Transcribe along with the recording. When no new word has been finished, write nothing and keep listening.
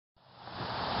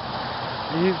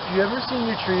If you ever seen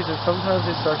your trees that sometimes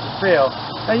they start to fail,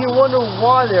 and you wonder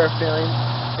why they're failing,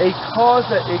 a cause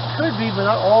that it could be, but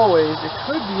not always, it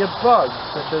could be a bug,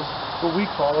 such as what we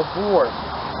call a borer.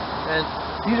 And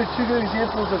these are two good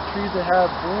examples of trees that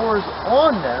have borers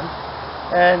on them.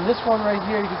 And this one right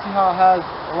here, you can see how it has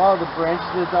a lot of the branches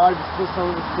that died, but still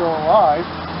some of it's still alive.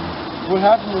 What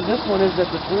happened with this one is that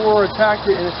the borer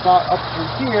attacked it and it's got up through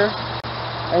here.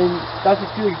 And that's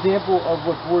a good example of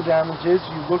what borer damage is.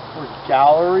 You look for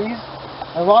galleries.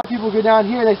 And a lot of people go down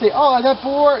here and they say, oh, is that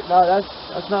borer? No,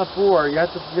 that's not borer. You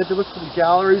have to look for the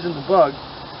galleries and the bugs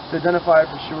to identify it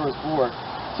for sure as borer.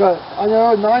 So I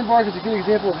know ninebark is a good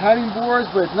example of having borers,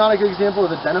 but it's not a good example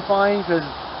of identifying because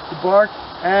the bark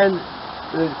and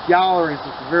the galleries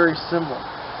look very similar.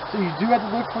 So you do have to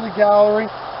look for the gallery.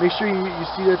 Make sure you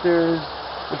see that there's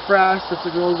the frass that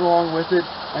goes along with it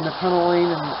and the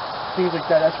tunneling and things like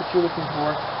that. That's what you're looking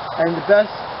for. And the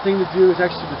best thing to do is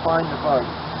actually to find the bug.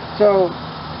 So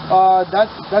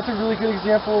that's a really good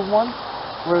example of one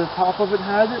where the top of it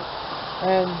has it.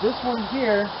 And this one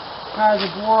here has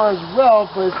a borer as well,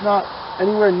 but it's not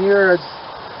anywhere near as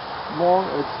long.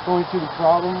 It's going through the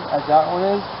problem as that one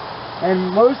is.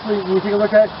 And mostly, when you take a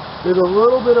look at it, there's a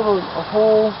little bit of a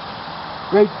hole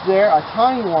right there, a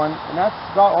tiny one, and that's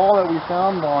about all that we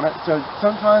found on it. So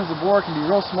sometimes the borer can be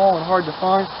real small and hard to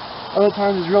find. Other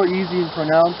times it's real easy and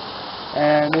pronounced.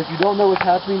 And if you don't know what's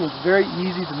happening, it's very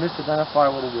easy to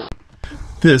misidentify what it is.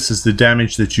 This is the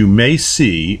damage that you may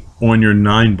see on your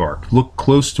ninebark. Look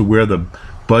close to where the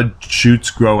bud shoots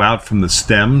grow out from the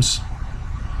stems.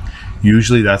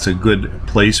 Usually that's a good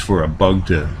place for a bug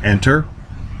to enter.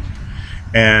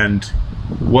 And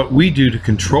what we do to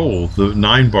control the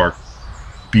ninebark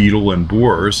beetle and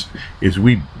borers is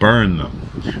we burn them.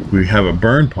 We have a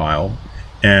burn pile,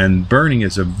 and burning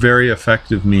is a very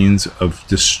effective means of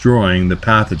destroying the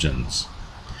pathogens.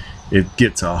 It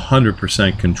gets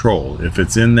 100% control. If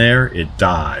it's in there, it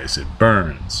dies, it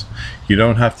burns. You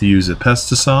don't have to use a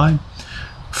pesticide.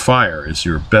 Fire is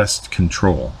your best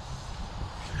control.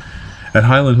 At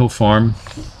Highland Hill Farm,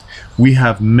 we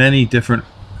have many different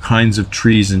kinds of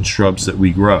trees and shrubs that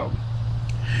we grow.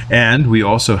 And we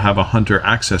also have a hunter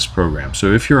access program.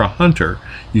 So if you're a hunter,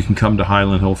 you can come to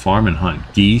Highland Hill Farm and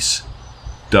hunt geese,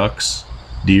 ducks,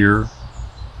 deer,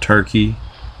 turkey,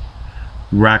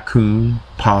 raccoon,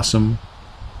 possum.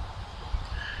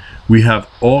 We have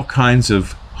all kinds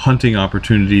of hunting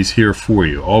opportunities here for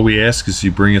you. All we ask is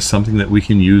you bring us something that we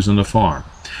can use on the farm.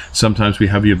 Sometimes we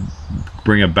have you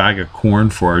bring a bag of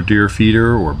corn for our deer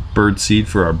feeder or bird seed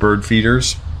for our bird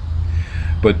feeders.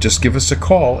 But just give us a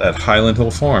call at Highland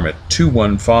Hill Farm at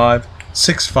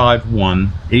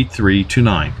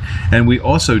 215-651-8329. And we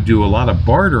also do a lot of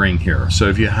bartering here. So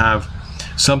if you have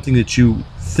something that you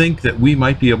think that we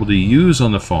might be able to use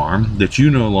on the farm that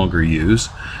you no longer use,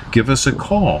 give us a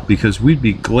call because we'd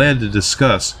be glad to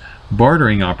discuss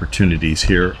bartering opportunities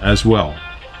here as well.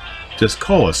 Just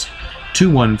call us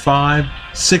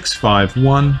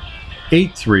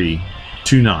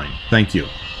 215-651-8329. Thank you.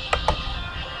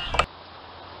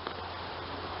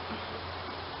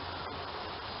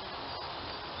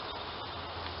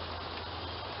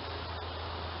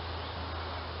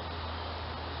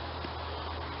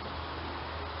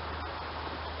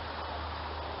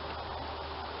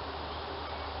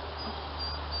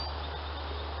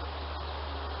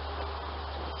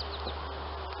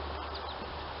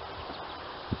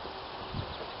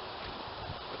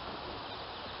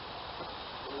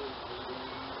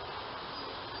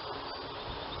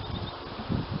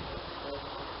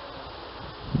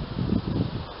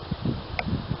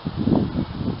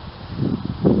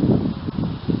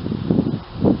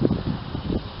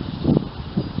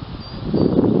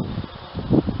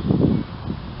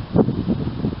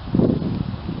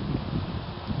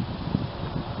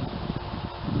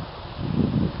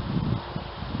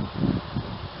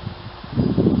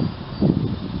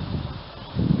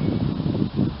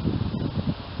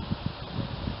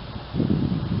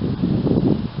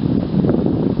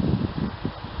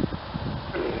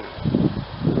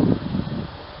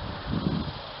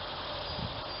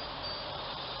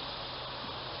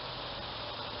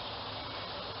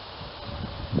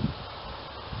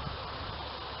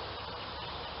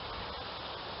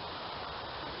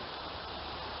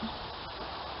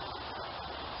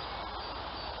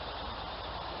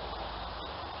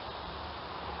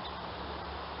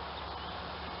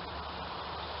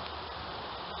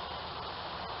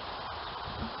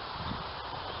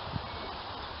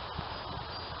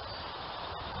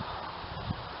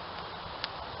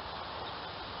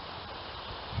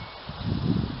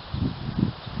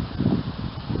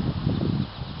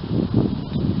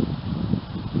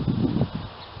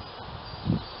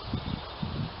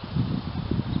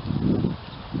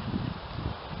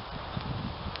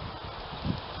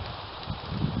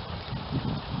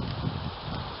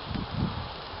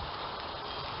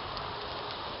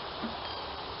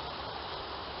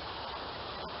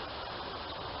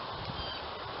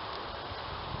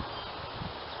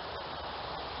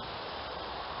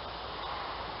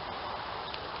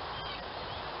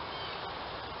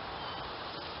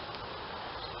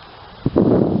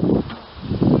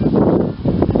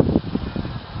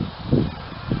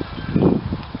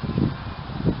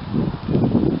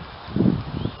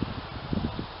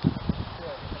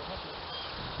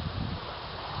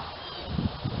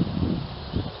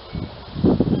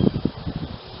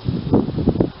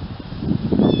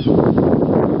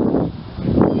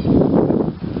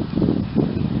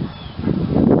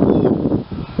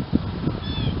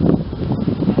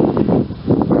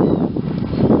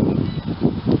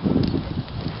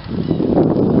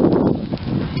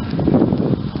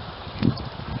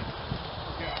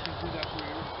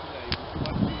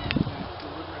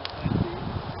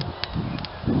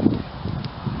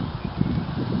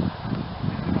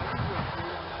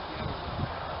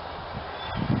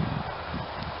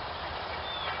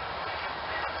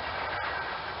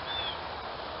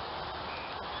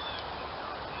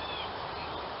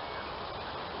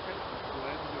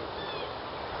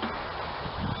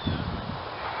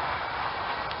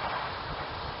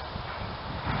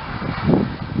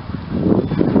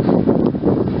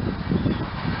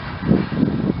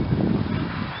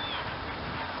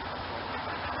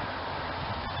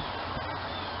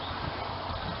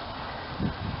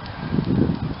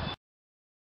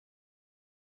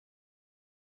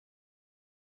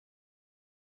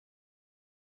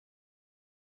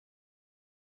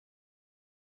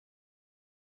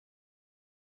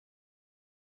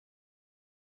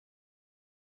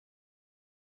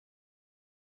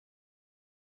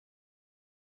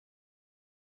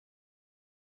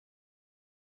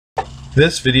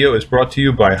 This video is brought to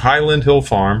you by Highland Hill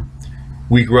Farm.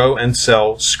 We grow and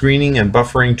sell screening and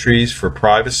buffering trees for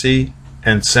privacy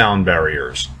and sound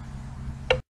barriers.